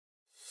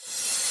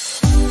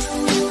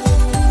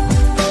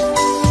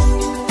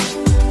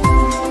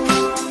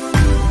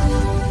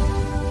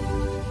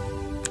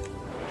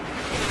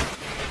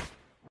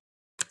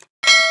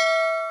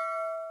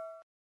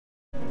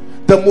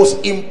The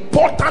most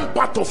important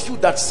part of you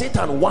that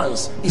Satan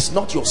wants is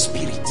not your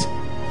spirit.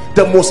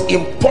 The most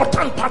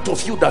important part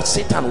of you that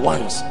Satan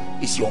wants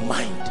is your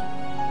mind.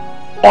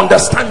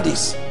 Understand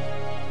this.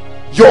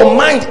 Your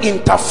mind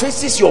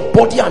interfaces your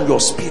body and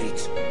your spirit.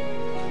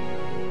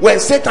 When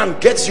Satan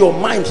gets your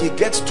mind, he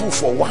gets 2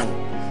 for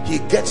 1. He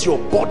gets your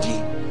body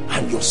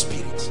and your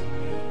spirit.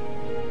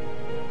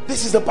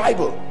 This is the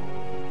Bible.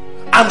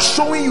 I'm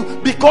showing you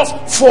because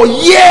for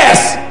years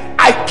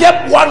I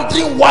kept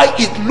wondering why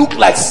it looked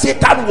like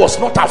Satan was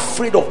not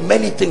afraid of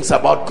many things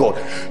about God.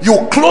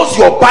 You close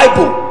your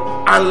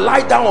Bible and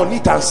lie down on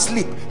it and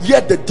sleep,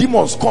 yet the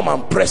demons come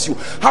and press you.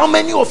 How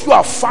many of you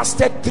have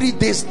fasted 3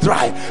 days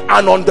dry,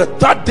 and on the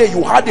 3rd day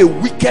you had a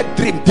wicked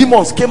dream?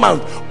 Demons came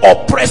and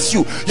oppressed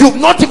you. You've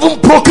not even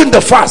broken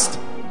the fast.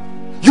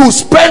 You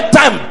spent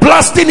time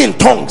blasting in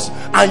tongues,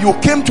 and you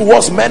came to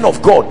us, men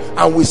of God,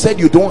 and we said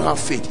you don't have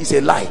faith. It's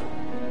a lie.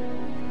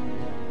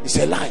 It's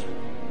a lie.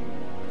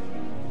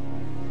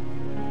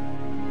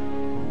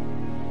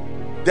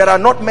 There are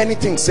not many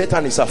things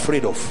Satan is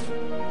afraid of.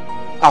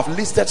 I've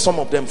listed some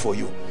of them for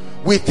you.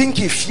 We think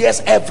he fears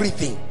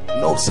everything.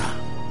 No, sir.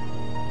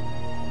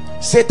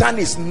 Satan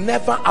is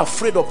never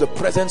afraid of the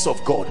presence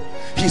of God.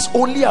 He's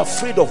only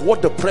afraid of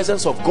what the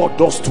presence of God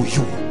does to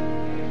you.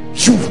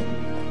 You,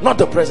 not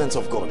the presence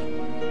of God.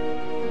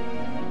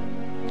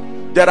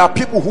 There are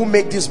people who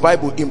make this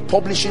Bible in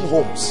publishing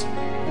homes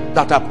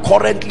that are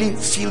currently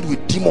filled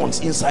with demons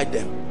inside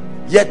them,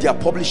 yet they are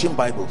publishing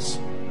Bibles.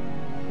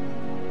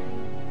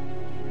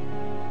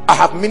 I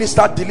have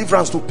ministered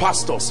deliverance to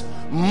pastors,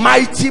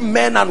 mighty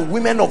men and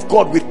women of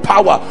God with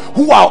power,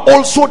 who are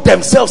also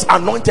themselves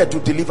anointed to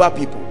deliver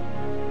people.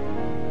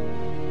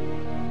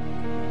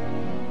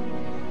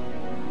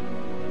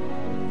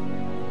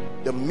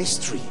 The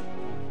mystery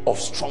of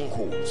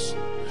strongholds,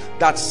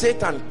 that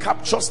Satan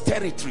captures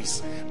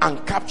territories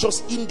and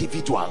captures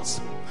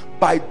individuals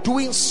by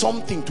doing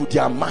something to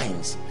their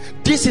minds.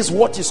 This is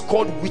what is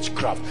called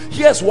witchcraft.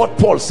 Here's what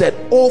Paul said: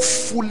 "O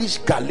foolish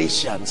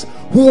Galatians,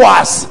 who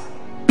has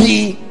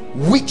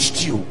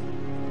bewitched you?"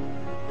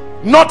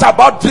 Not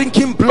about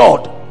drinking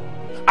blood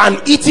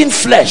and eating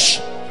flesh.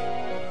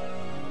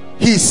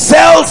 He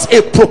sells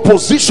a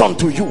proposition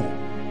to you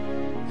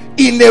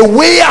in a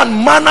way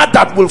and manner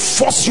that will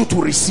force you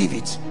to receive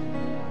it,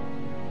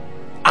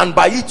 and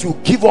by it you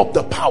give up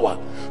the power.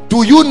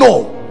 Do you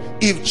know,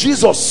 if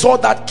Jesus saw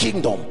that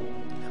kingdom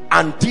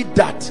and did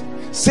that,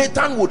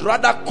 Satan would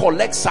rather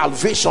collect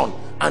salvation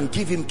and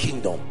give him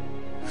kingdom.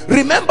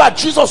 Remember,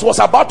 Jesus was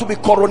about to be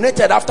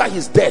coronated after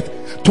his death,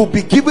 to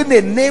be given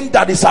a name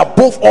that is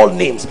above all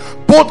names,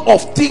 both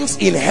of things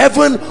in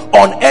heaven,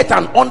 on earth,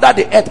 and under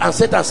the earth. And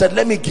Satan said,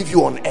 "Let me give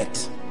you on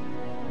earth."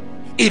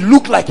 It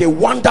looked like a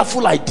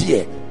wonderful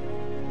idea.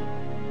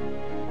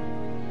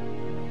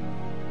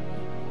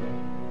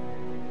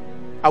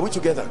 Are we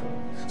together?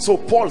 So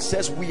Paul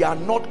says we are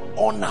not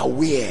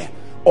unaware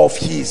of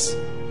his,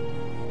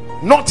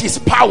 not his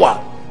power.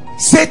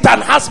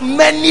 Satan has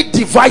many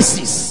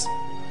devices.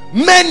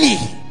 Many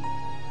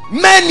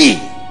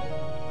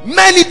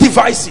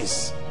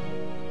devices.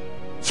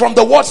 From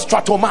the word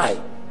stratomai,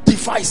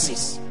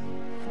 devices,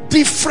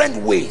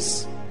 different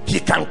ways he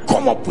can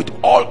come up with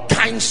all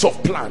kinds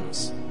of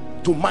plans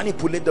to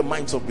manipulate the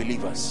minds of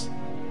believers.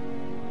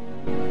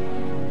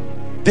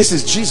 This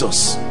is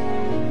Jesus.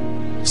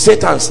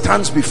 Satan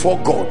stands before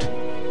God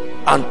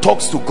and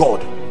talks to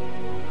God,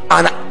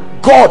 and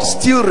God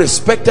still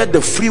respected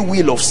the free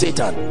will of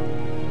Satan.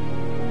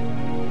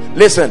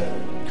 Listen,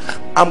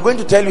 I'm going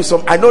to tell you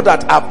something. I know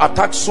that I've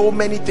attacked so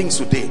many things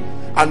today,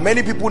 and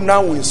many people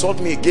now will insult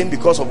me again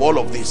because of all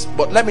of this,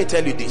 but let me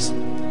tell you this: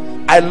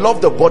 I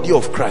love the body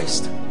of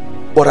Christ,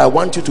 but I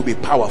want you to be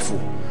powerful.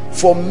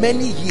 For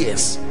many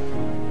years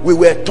we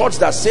were taught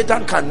that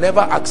Satan can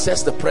never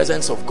access the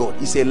presence of God.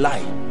 It's a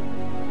lie.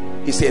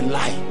 It's a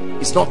lie.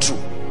 It's not true.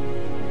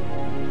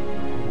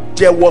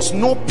 There was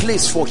no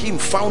place for him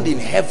found in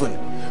heaven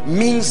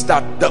means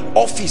that the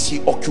office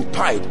he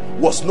occupied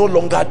was no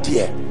longer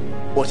there,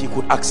 but he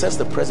could access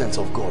the presence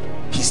of God.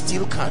 He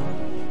still can.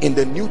 In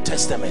the New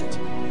Testament,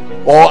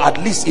 or at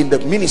least in the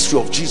ministry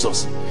of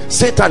Jesus,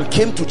 Satan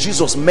came to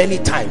Jesus many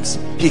times.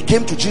 He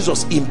came to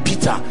Jesus in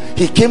Peter,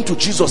 he came to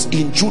Jesus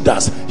in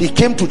Judas, he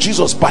came to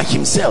Jesus by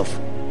himself.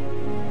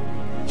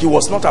 He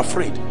was not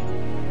afraid.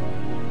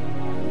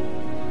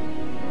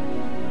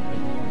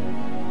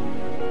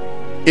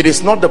 It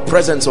is not the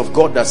presence of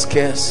God that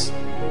scares.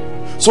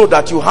 So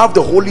that you have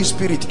the Holy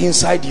Spirit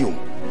inside you,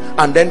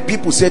 and then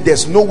people say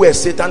there's nowhere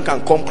Satan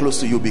can come close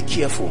to you. Be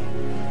careful.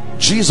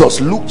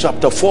 Jesus, Luke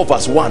chapter 4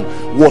 verse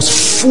 1,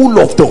 was full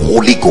of the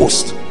Holy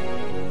Ghost,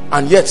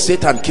 and yet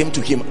Satan came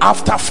to him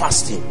after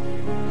fasting.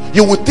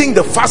 You would think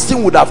the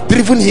fasting would have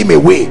driven him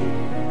away.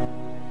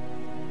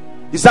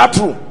 Is that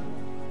true?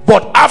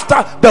 But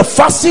after the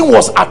fasting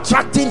was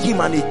attracting him,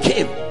 and he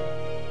came.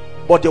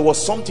 But there was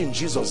something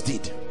Jesus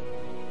did.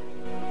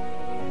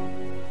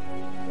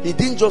 He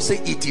didn't just say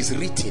it is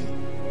written.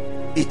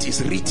 It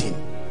is written.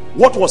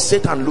 What was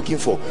Satan looking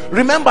for?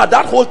 Remember,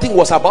 that whole thing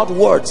was about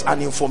words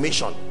and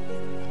information.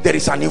 there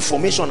is an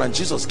information, and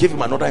Jesus gave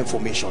him another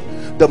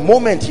information. The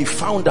moment he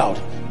found out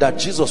that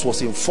Jesus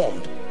was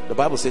informed, the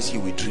Bible says he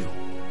withdrew.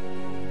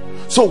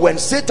 So when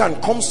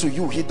Satan comes to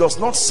you, he does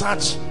not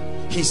search,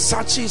 he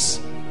searches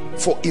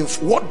for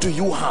what do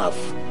you have,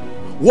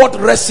 what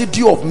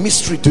residue of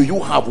mystery do you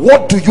have,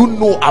 what do you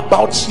know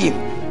about him,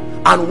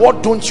 and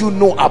what don't you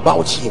know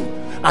about him,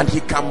 and he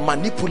can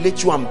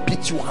manipulate you and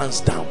beat you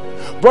hands down.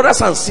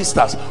 Brothers and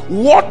sisters,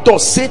 what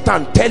does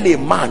Satan tell a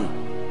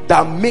man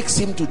that makes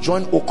him to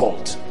join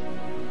occult?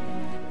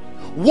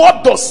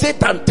 What does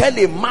Satan tell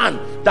a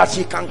man that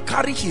he can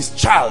carry his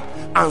child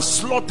and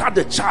slaughter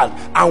the child,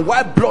 and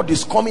while blood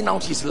is coming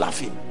out he's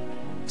laughing?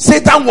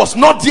 Satan was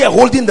not there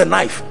holding the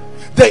knife.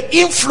 The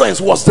influence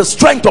was the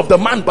strength of the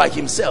man by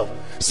himself.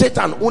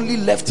 Satan only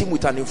left him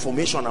with an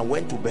information and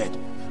went to bed,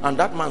 and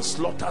that man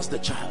slaughters the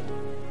child.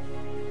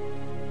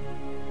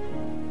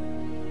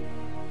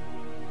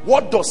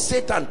 What does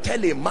Satan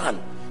tell a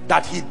man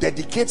that he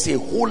dedicates a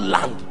whole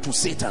land to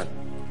Satan?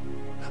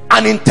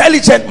 An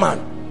intelligent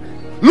man.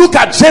 Look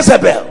at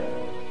Jezebel.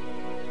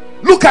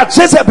 Look at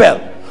Jezebel.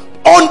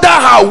 Under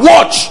her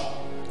watch,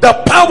 the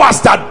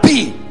powers that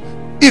be,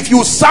 if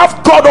you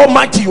serve God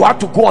Almighty, you have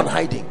to go on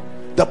hiding.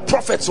 The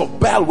prophets of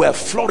Baal were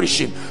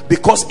flourishing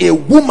because a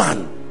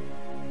woman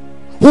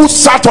who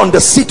sat on the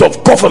seat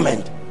of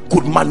government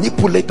could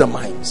manipulate the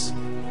minds.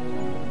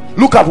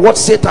 Look at what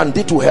Satan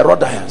did to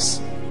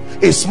Herodias.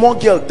 A small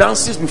girl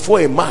dances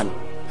before a man,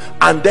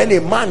 and then a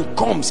man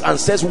comes and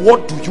says,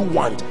 what do you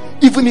want?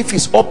 Even if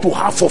it's up to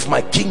half of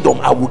my kingdom,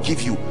 I will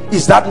give you.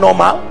 Is that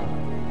normal?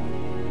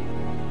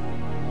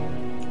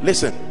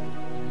 Listen,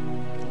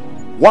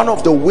 one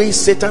of the ways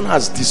Satan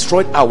has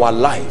destroyed our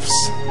lives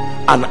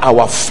and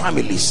our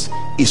families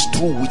is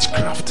through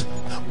witchcraft.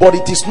 But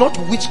it is not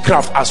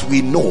witchcraft as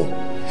we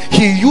know.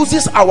 He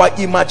uses our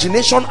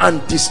imagination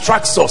and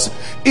distracts us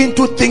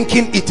into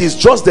thinking it is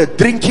just the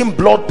drinking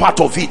blood part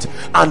of it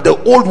and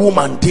the old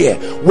woman there,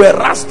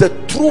 whereas the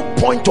true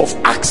point of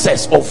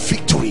access of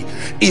victory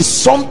is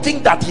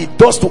something that he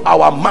does to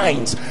our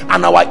minds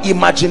and our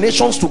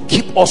imaginations to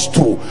keep us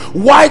through.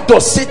 Why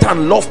does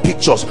Satan love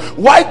pictures?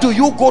 Why do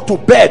you go to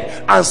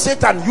bed and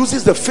Satan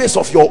uses the face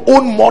of your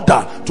own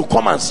mother to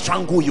come and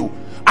strangle you?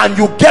 And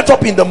you get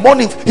up in the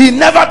morning, he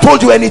never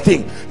told you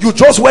anything. You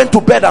just went to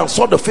bed and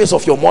saw the face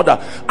of your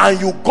mother, and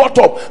you got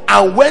up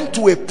and went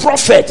to a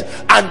prophet,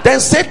 and then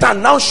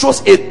Satan now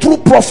shows a true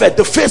prophet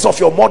the face of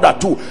your mother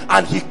too,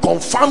 and he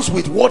confirms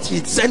with what he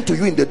sent to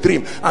you in the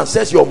dream and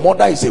says your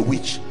mother is a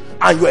witch,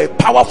 and you're a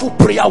powerful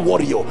prayer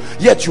warrior,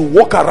 yet you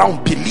walk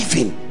around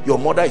believing your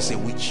mother is a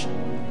witch.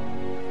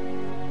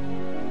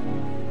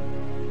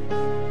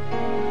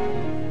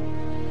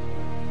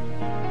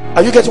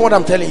 Are you getting what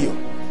I'm telling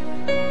you?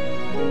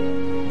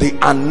 The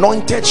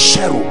anointed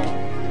cherub,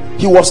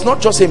 he was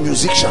not just a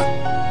musician.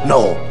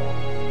 No,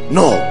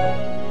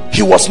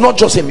 he was not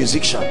just a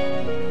musician.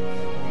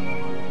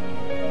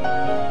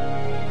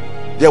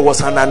 There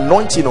was an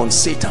anointing on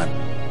Satan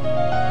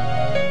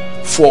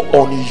for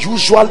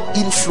unusual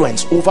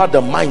influence over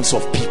the minds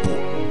of people.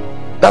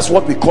 That's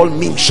what we call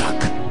mimshak.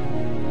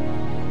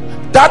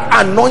 That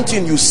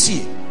anointing you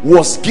see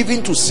was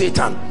given to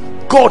Satan.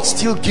 God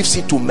still gives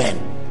it to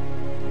men.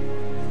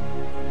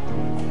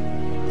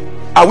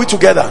 Are we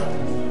together?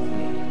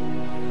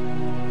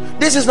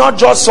 This is not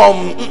just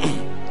some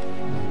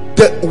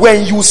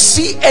when you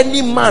see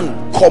any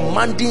man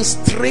commanding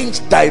strange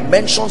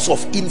dimensions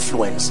of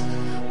influence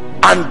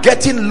and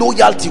getting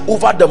loyalty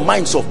over the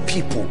minds of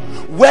people,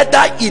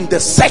 whether in the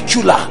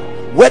secular,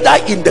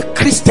 whether in the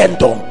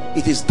Christendom,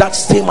 it is that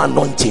same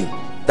anointing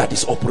that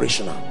is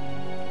operational.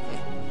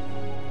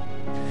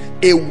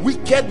 A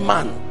wicked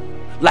man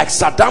like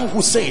Saddam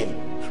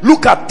Hussein,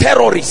 look at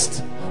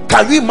terrorists.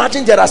 Can you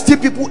imagine there are still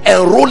people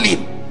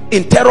enrolling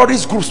in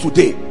terrorist groups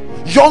today?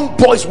 Young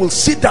boys will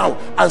sit down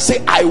and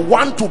say, I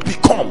want to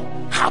become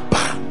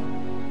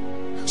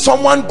Haba.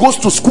 Someone goes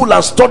to school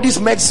and studies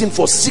medicine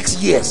for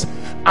 6 years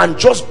and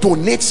just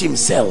donates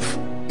himself.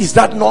 Is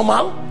that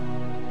normal?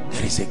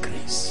 There is a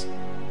grace.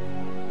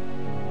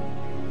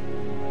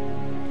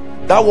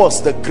 That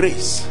was the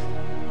grace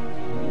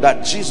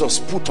that Jesus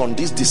put on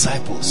these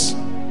disciples,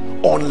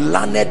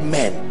 unlearned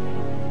men,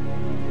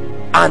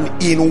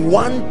 and in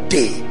one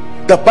day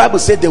the Bible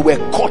said they were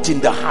caught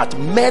in the heart.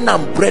 Men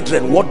and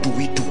brethren, what do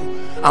we do?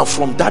 And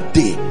from that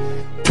day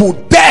to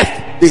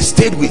death they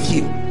stayed with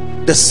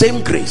him. The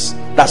same grace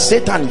that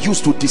Satan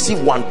used to deceive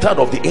 1/3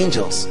 of the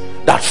angels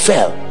that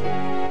fell.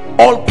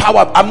 All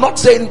power. I'm not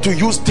saying to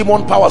use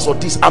demon powers or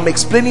this. I'm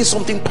explaining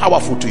something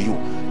powerful to you,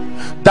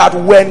 that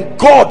when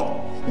God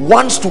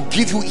wants to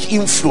give you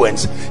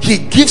influence, he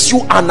gives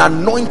you an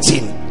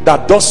anointing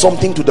that does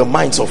something to the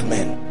minds of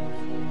men.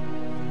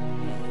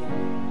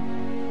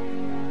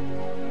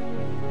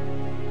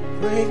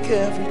 Break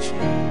every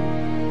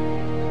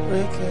chain,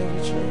 break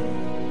every chain.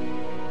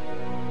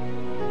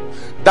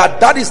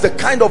 That is the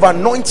kind of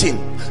anointing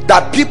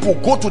that people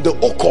go to the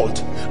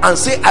occult and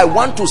say, I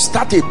want to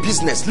start a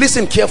business.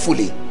 Listen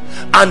carefully.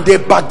 And they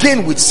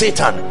bargain with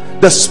Satan,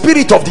 the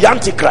spirit of the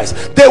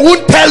Antichrist. They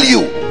won't tell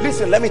you.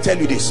 Listen, let me tell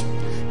you this.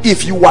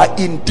 if you are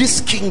in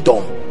this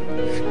kingdom,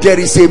 there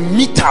is a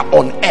meter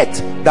on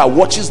earth that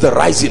watches the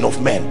rising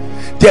of men.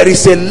 There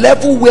is a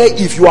level where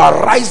if you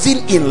are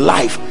rising in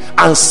life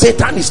and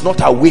Satan is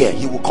not aware,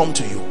 he will come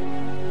to you.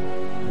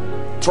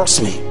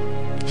 Trust me,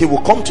 he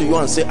will come to you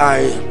and say,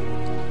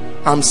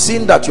 I'm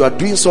seeing that you are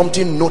doing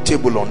something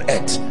notable on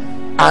earth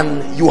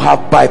and you have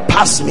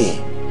bypassed me.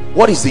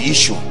 What is the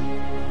issue?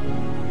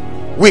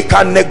 We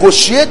can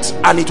negotiate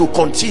and it will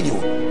continue.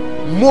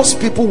 Most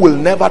people will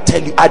never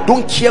tell you. I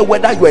don't care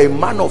whether you are a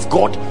man of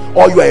God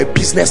or you are a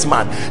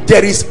businessman.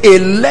 There is a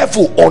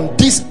level on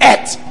this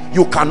earth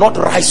you cannot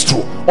rise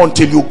to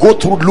until you go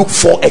through Luke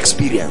 4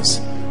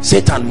 experience.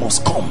 Satan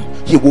must come.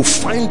 He will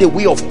find a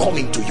way of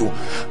coming to you.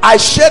 I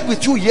shared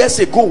with you years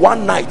ago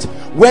one night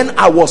when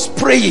I was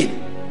praying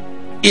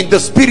in the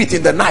spirit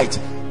in the night.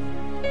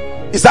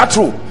 Is that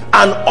true?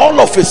 And all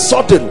of a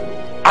sudden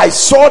I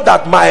saw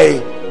that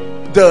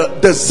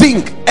the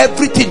zinc,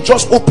 everything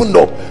just opened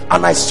up,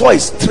 and I saw a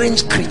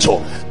strange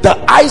creature.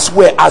 The eyes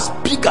were as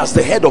big as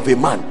the head of a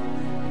man,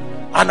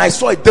 and I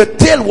saw it. The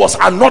tail was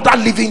another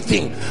living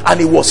thing, and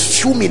it was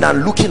fuming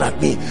and looking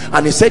at me,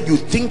 and he said, you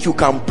think you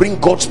can bring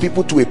God's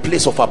people to a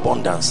place of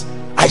abundance?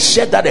 I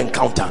shared that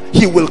encounter.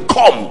 He will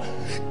come.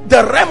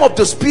 The realm of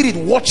the spirit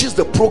watches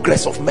the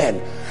progress of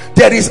men.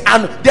 There is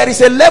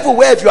a level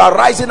where if you are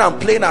rising and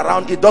playing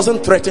around, it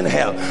doesn't threaten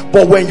hell.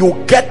 But when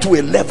you get to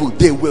a level,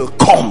 they will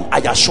come. I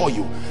assure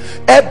you.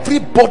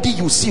 Everybody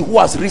you see who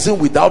has risen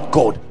without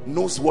God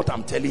knows what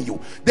I'm telling you.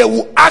 They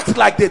will act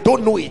like they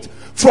don't know it.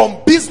 From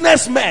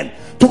businessmen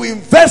to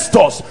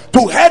investors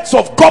to heads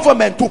of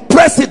government to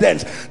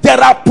presidents, there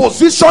are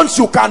positions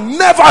you can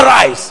never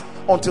rise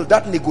until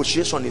that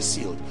negotiation is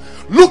sealed.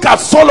 Look at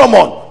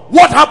Solomon.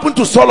 What happened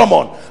to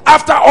Solomon?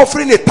 After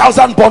offering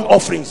 1,000 burnt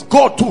offerings,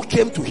 God too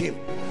came to him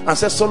and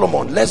said,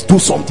 Solomon, let's do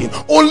something.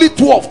 Only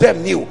 2 of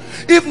them knew.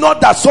 If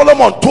not that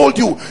Solomon told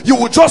you, you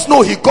would just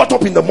know he got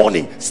up in the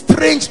morning.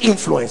 Strange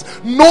influence.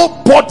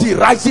 Nobody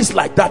rises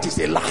like that. Is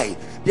a lie.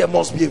 There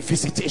must be a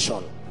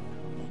visitation.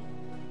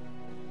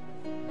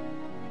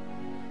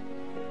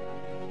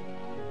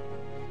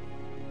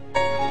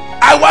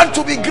 I want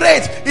to be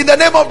great. In the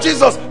name of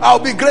Jesus, I'll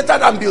be greater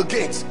than Bill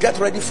Gates. Get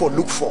ready for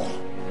Luke 4.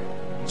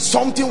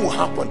 Something will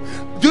happen.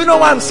 Do you know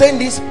why I'm saying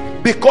this?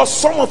 Because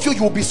some of you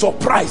will be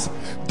surprised.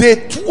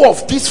 Day 2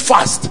 of this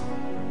fast,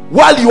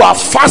 while you are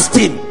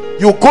fasting,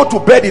 you go to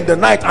bed in the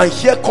night and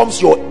here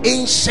comes your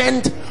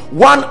ancient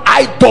one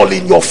idol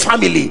in your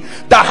family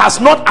that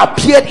has not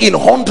appeared in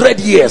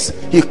 100 years.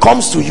 He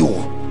comes to you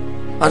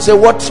and say,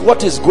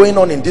 what is going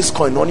on in this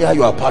koinonia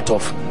you are part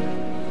of?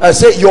 I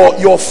say,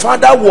 your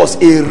father was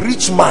a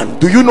rich man.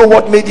 Do you know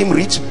what made him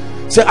rich?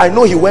 Say, I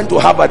know he went to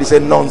Harvard. He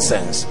said,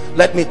 nonsense.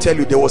 Let me tell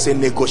you, there was a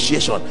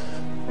negotiation.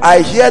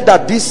 I hear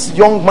that this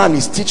young man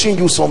is teaching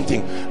you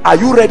something. Are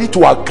you ready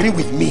to agree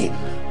with me?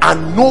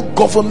 And no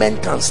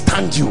government can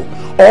stand you.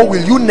 Or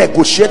will you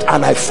negotiate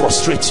and I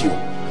frustrate you?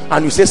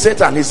 And you say,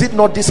 Satan, is it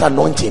not this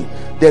anointing?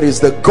 There is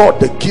the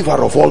God, the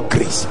giver of all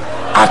grace,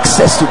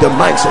 access to the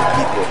minds of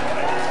people.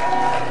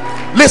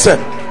 Listen,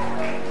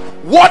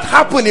 what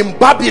happened in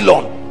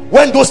Babylon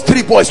when those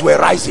 3 boys were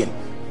rising?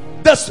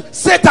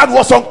 Satan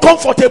was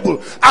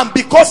uncomfortable, and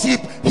because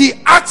he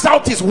acts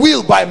out his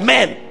will by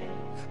men,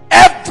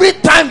 every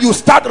time you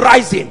start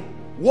rising,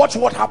 watch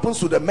what happens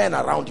to the men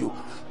around you.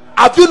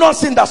 Have you not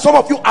seen that some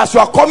of you, as you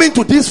are coming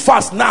to this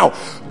fast now,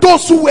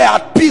 those who were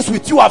at peace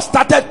with you have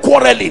started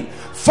quarreling,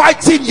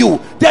 fighting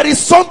you? There is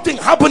something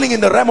happening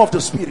in the realm of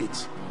the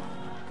spirit.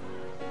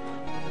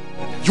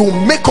 You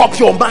make up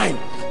your mind,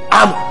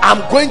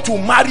 I'm going to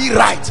marry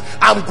right,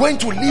 I'm going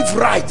to live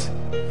right,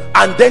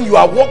 and then you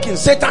are walking.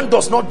 Satan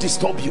does not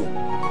disturb you,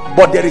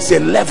 but there is a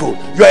level.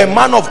 You are a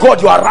man of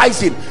God, you are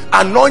rising,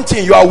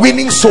 anointing, you are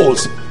winning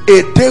souls.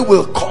 A day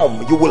will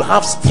come, you will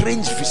have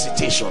strange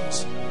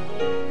visitations,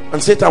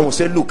 and Satan will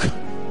say, look,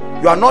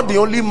 you are not the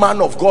only man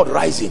of God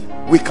rising.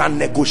 We can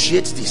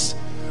negotiate this.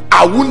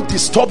 I won't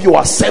disturb your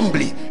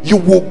assembly. You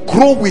will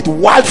grow with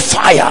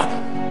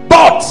wildfire,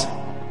 but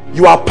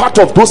you are part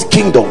of those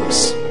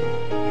kingdoms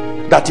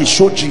that he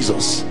showed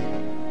Jesus.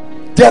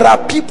 There are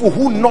people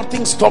who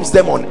nothing stops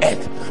them on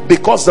earth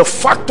because the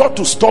factor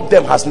to stop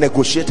them has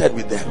negotiated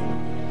with them.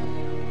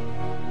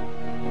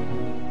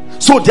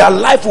 So their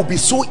life will be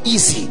so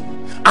easy,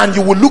 and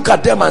you will look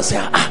at them and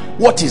say,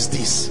 what is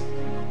this?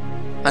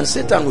 And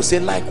Satan will say,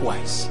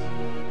 likewise.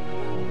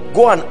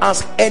 Go and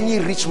ask any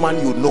rich man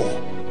you know.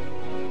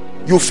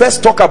 You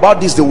first talk about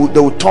this, they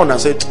will turn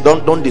and say,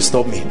 don't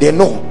disturb me. They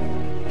know.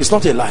 It's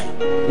not a lie.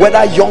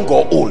 Whether young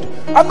or old.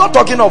 I'm not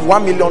talking of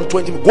 1 million,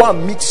 20. Go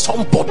and meet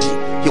somebody,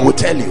 he will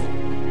tell you.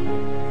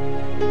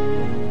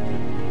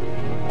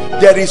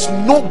 There is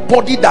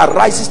nobody that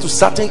rises to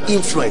certain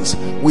influence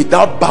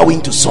without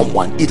bowing to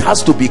someone. It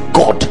has to be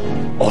God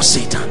or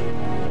Satan.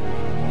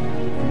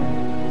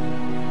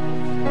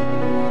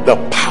 The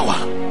power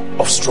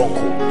of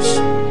strongholds,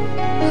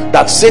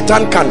 that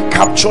Satan can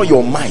capture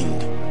your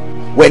mind.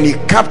 When he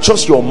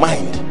captures your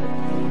mind,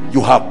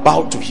 you have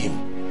bowed to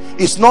him.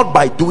 It's not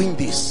by doing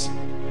this.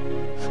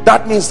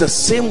 That means the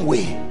same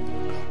way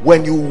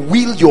when you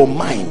will your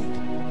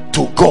mind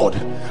to God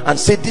and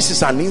say, this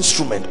is an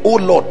instrument. Oh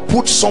Lord,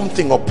 put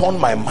something upon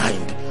my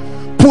mind,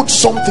 put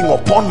something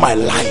upon my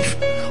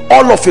life.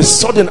 All of a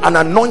sudden an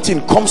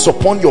anointing comes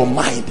upon your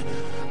mind,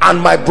 and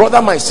my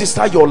brother, my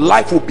sister, your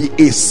life will be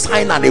a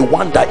sign and a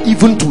wonder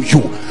even to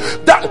you,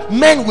 that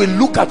men will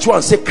look at you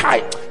and say,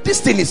 Kai,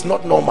 this thing is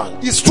not normal.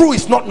 It's true,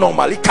 it's not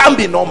normal. It can't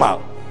be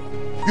normal.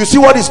 You see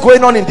what is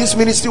going on in this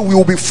ministry? We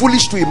will be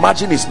foolish to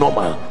imagine it's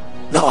normal.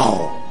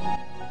 No.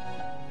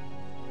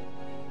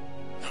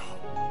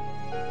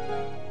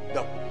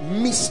 The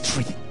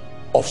mystery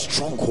of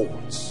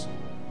strongholds.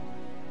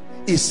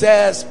 It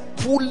says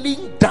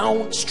pulling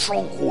down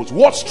strongholds.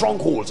 What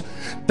strongholds?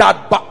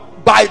 That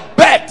by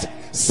birth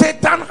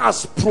Satan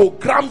has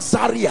programmed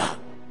Zaria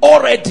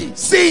already,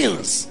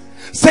 since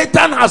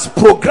Satan has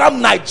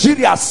programmed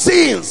Nigeria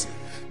since.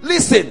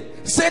 Listen,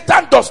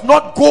 Satan does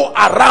not go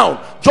around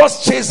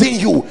just chasing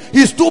you.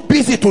 He's too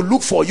busy to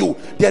look for you.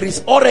 There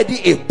is already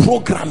a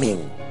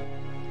programming.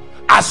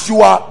 As you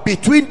are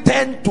between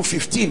 10 to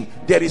 15,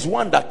 there is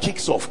one that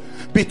kicks off.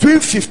 Between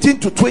 15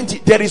 to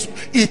 20,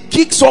 it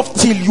kicks off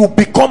till you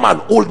become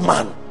an old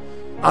man.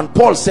 And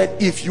Paul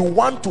said, if you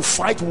want to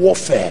fight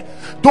warfare,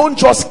 don't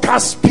just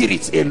cast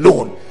spirits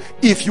alone.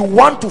 If you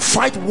want to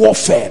fight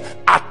warfare,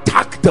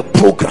 attack the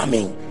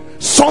programming.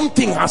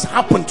 Something has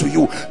happened to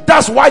you.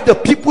 That's why the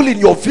people in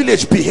your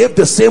village behave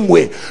the same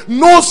way.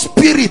 No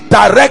spirit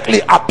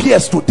directly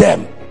appears to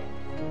them.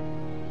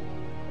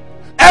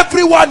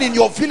 Everyone in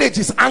your village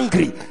is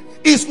angry.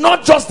 It's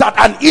not just that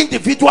an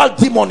individual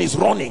demon is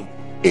running.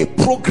 A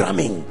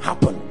programming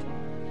happened.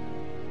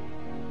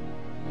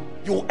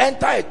 You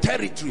enter a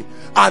territory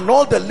and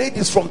all the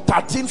ladies from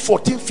 13,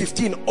 14,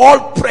 15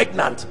 all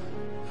pregnant.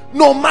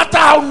 No matter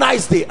how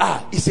nice they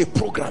are, it's a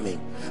programming.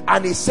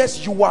 And it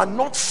says you are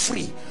not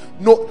free.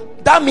 No,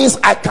 that means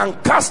I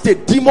can cast a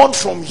demon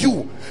from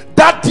you.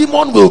 That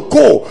demon will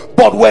go,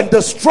 but when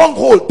the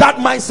stronghold, that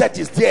mindset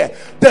is there,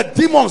 the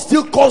demon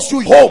still calls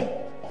you home.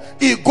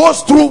 It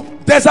goes through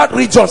desert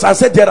regions and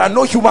said there are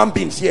no human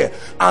beings here,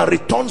 and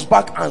returns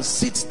back and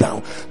sits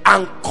down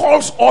and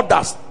calls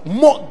others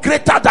more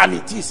greater than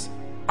it is.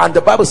 And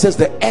the Bible says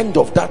the end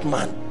of that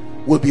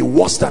man will be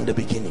worse than the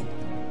beginning.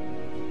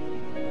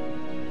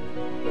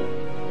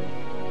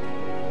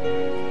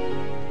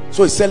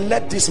 So he said,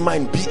 let this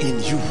mind be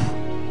in you.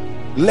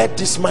 Let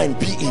this mind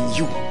be in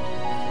you.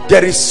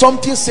 There is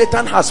something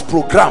Satan has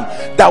programmed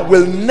that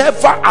will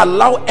never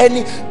allow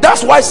any.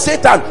 That's why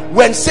Satan,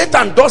 when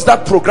Satan does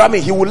that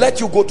programming, he will let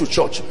you go to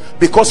church,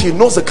 because he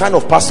knows the kind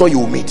of pastor you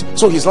will meet.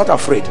 So he's not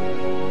afraid.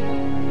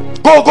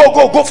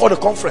 Go for the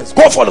conference,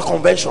 go for the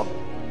convention,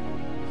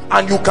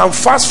 and you can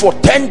fast for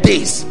 10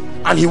 days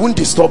and he won't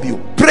disturb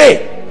you.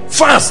 Pray,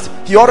 fast,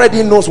 he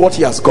already knows what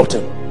he has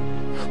gotten.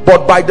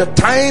 But by the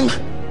time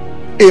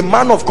a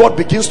man of God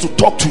begins to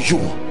talk to you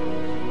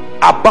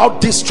about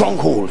this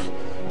stronghold,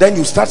 then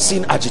you start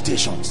seeing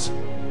agitations.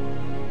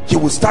 He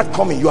will start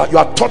coming. You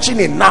are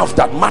touching a nerve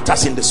that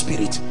matters in the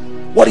spirit.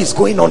 What is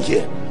going on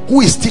here?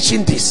 Who is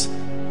teaching this?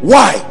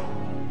 Why?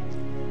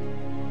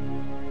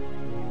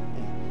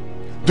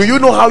 Do you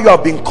know how you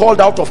have been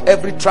called out of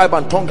every tribe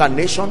and tongue and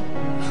nation?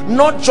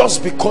 Not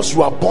just because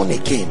you are born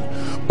again,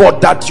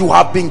 but that you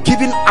have been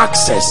given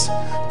access.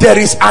 There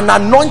is an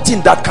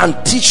anointing that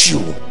can teach you.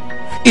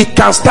 It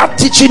can start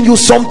teaching you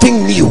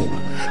something new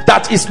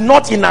that is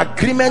not in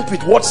agreement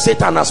with what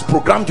Satan has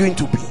programmed you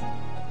into be.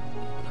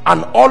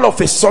 And all of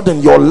a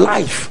sudden your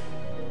life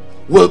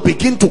will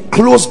begin to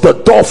close the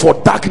door for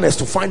darkness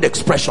to find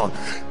expression.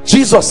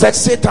 Jesus said,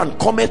 Satan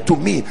cometh to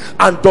me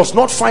and does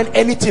not find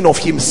anything of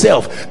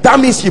himself. That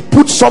means he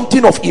puts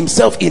something of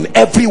himself in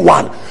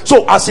everyone.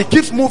 So as he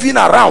keeps moving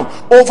around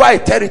over a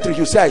territory,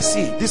 you say, I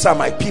see, these are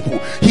my people.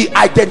 He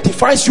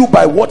identifies you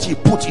by what he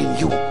put in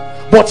you.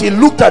 But he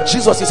looked at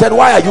Jesus, he said,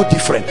 why are you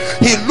different?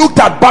 He looked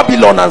at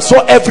Babylon and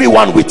saw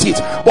everyone with it,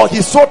 but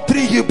he saw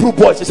 3 Hebrew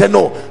boys. He said,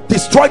 no,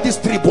 destroy these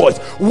 3 boys.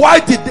 Why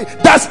did they?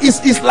 That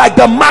is like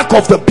the mark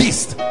of the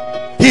beast.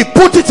 He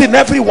put it in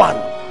everyone.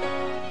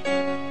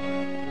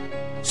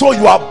 So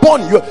you are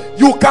born,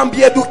 you can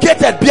be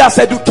educated, be as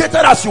educated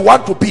as you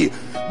want to be,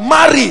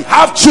 marry,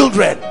 have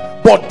children,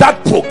 but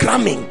that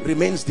programming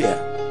remains there.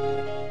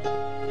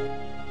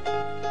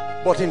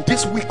 But in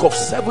this week of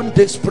 7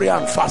 days prayer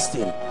and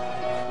fasting,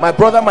 my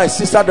brother, my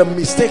sister, the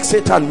mistake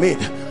Satan made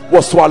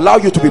was to allow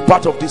you to be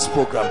part of this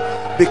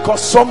program,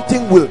 because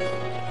something will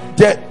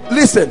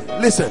listen,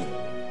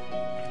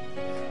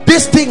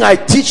 this thing I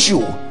teach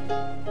you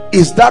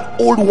is that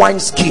old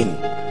wine skin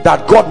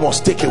that God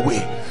must take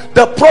away.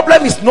 The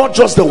problem is not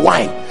just the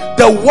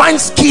wine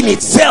skin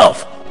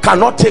itself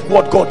cannot take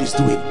what God is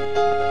doing.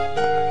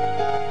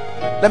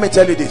 Let me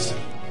tell you this,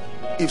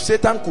 if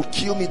Satan could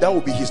kill me, that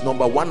would be his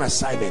number 1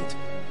 assignment,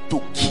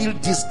 to kill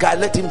this guy.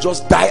 Let him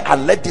just die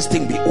and let this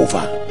thing be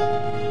over.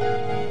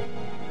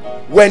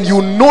 When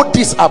you know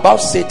this about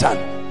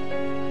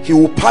Satan, he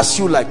will pass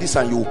you like this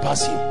and you will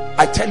pass him.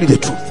 I tell you the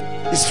truth,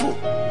 it's true.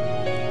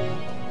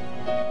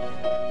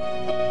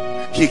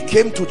 He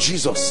came to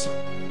Jesus,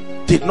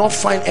 did not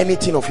find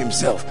anything of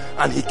himself,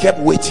 and he kept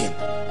waiting.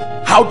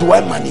 How do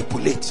I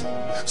manipulate?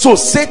 So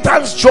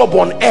Satan's job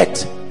on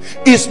earth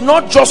is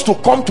not just to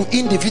come to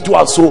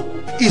individuals, so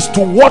is to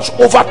watch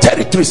over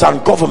territories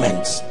and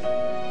governments.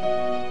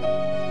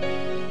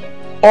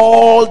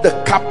 All the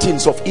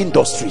captains of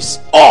industries,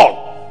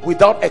 all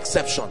without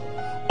exception,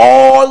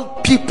 all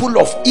people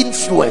of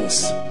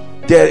influence,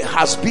 there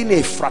has been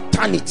a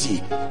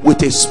fraternity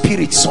with a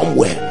spirit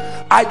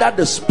somewhere, either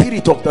the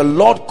spirit of the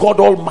Lord God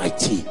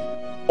Almighty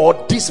or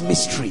this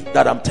mystery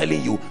that I'm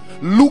telling you.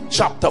 Luke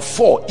chapter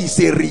 4 is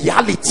a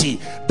reality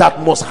that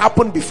must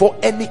happen before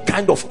any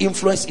kind of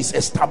influence is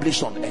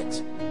established on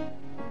earth.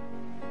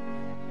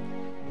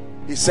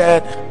 He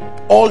said,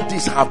 all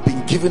these have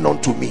been given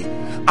unto me,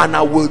 and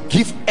I will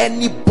give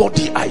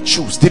anybody I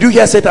choose. Did you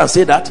hear Satan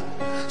say that?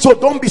 So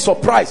don't be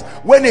surprised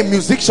when a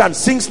musician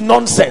sings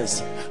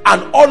nonsense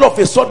and all of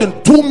a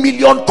sudden 2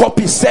 million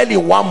copies sell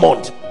in 1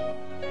 month.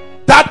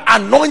 That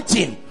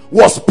anointing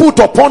was put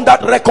upon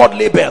that record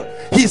label.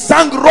 He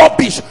sang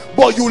rubbish,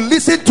 but you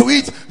listen to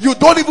it, you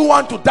don't even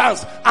want to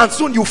dance, and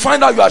soon you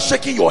find out you are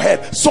shaking your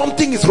head.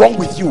 Something is wrong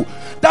with you.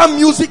 That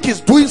music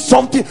is doing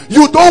something.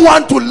 You don't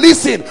want to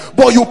listen,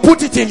 but you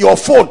put it in your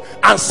phone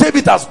and save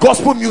it as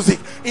gospel music.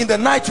 In the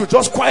night you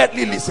just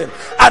quietly listen,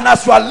 and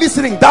as you are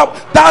listening,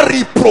 that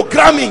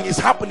reprogramming is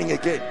happening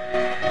again.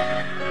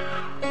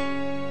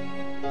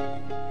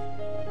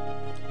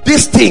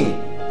 This thing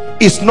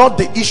is not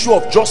the issue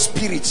of just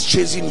spirits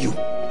chasing you.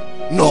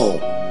 No,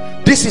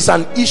 this is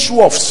an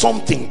issue of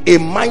something, a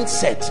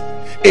mindset,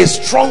 a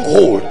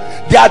stronghold.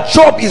 Their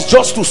job is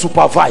just to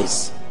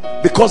supervise,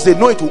 because they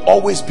know it will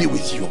always be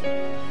with you.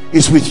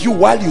 It's with you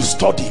while you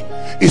study,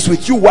 it's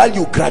with you while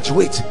you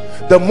graduate.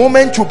 The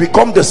moment you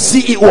become the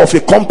CEO of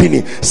a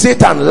company,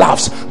 Satan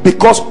laughs,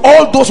 because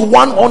all those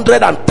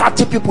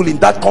 130 people in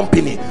that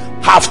company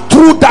have,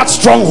 through that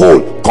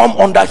stronghold, come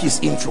under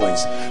his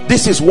influence.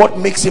 This is what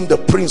makes him the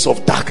prince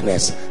of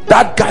darkness.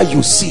 That guy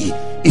you see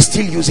is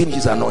still using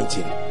his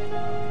anointing.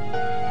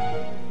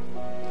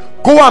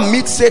 Go and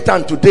meet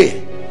Satan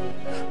today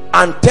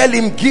and tell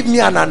him, give me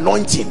an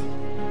anointing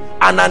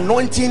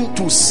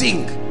to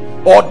sing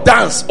or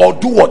dance or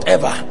do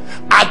whatever.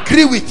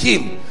 Agree with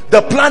him.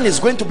 The plan is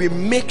going to be,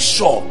 make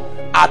sure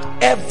at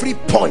every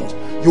point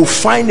you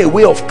find a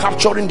way of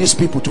capturing these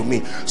people to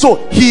me. So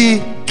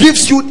he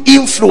gives you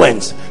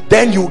influence,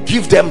 then you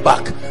give them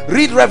back.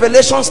 Read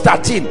Revelation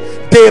 13.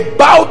 They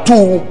bow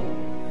to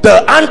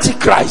the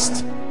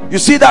Antichrist. You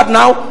see that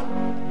now?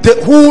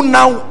 Who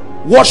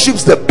now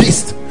worships the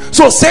beast.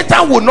 So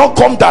Satan will not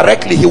come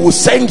directly. He will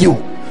send you,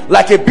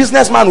 like a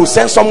businessman will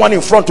send someone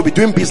in front to be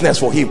doing business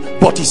for him,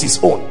 but it's his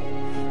own.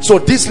 So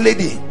this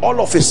lady, all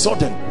of a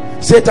sudden,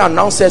 Satan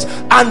now says,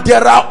 and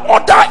there are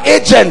other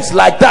agents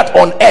like that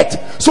on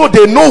earth, so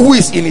they know who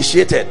is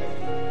initiated.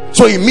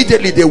 So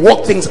immediately they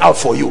work things out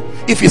for you.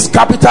 If it's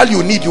capital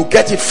you need, you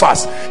get it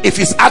fast. If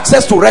it's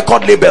access to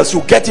record labels, you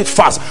get it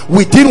fast.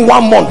 Within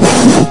 1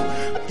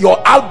 month,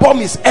 your album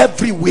is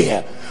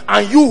everywhere.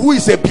 And you who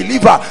is a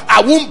believer,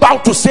 I won't bow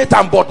to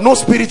Satan, but no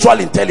spiritual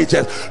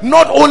intelligence.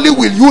 Not only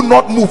will you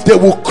not move, they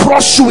will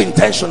crush you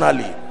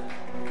intentionally.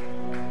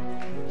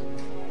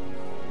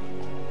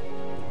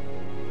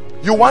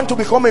 You want to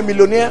become a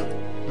millionaire?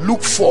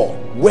 Look for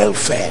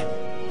welfare.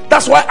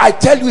 That's why I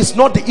tell you, it's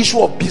not the issue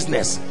of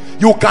business.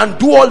 You can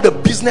do all the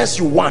business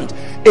you want.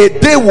 A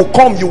day will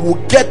come, you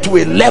will get to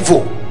a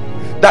level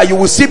that you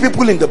will see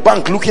people in the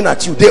bank looking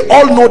at you. They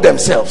all know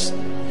themselves.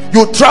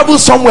 You travel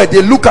somewhere,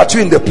 they look at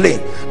you in the plane.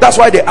 That's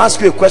why they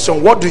ask you a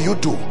question, what do you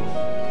do?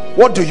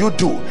 What do you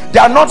do? They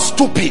are not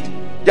stupid.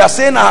 They are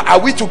saying, are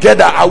we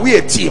together? Are we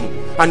a team?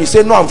 And you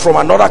say, no, I'm from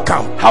another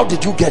camp. How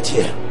did you get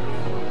here?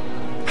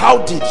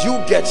 How did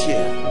you get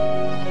here?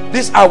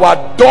 This is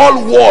our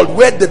dull world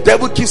where the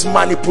devil keeps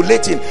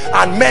manipulating,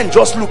 and men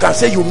just look and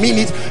say, you mean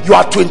it? You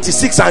are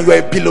 26 and you are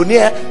a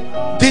billionaire.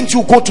 Didn't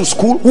you go to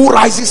school? Who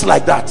rises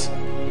like that?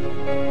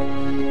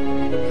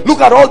 Look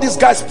at all these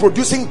guys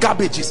producing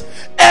garbages.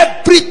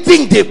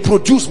 Everything they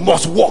produce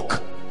must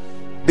work,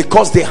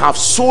 because they have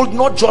sold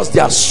not just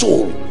their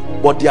soul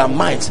but their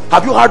minds.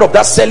 Have you heard of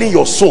that, selling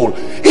your soul?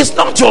 It's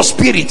not your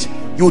spirit.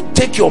 You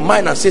take your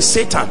mind and say,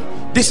 Satan,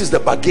 this is the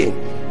bargain.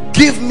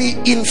 Give me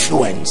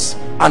influence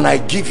and I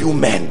give you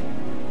men.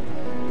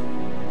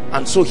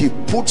 And so he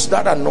puts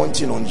that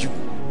anointing on you.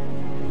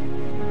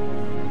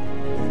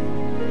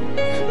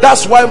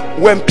 That's why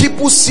when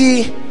people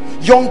see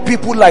young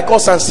people like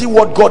us and see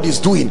what God is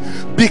doing,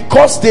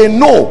 because they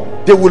know,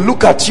 they will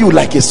look at you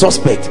like a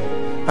suspect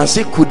and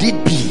say, could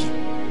it be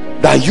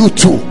that you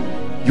too,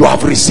 you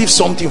have received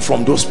something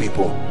from those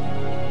people?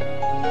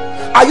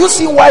 Are you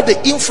seeing why the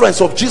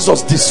influence of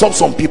Jesus disturbed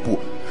some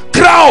people?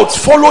 Crowds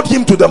followed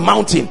him to the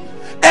mountain,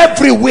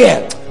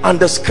 everywhere, and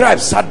the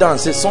scribes sat down and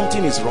said,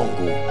 something is wrong.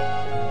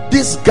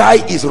 This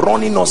guy is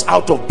running us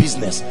out of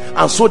business.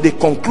 And so they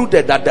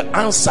concluded that the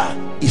answer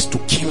is to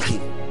kill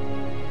him.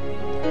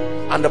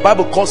 And the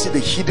Bible calls it the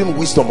hidden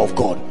wisdom of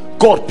God.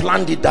 God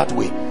planned it that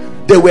way.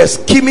 They were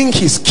scheming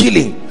his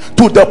killing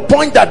to the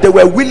point that they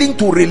were willing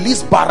to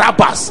release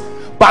Barabbas.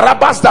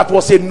 Barabbas, that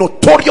was a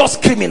notorious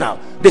criminal.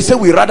 They said,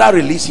 we rather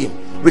release him.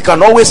 We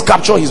can always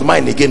capture his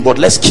mind again, but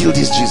let's kill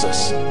this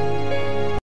Jesus.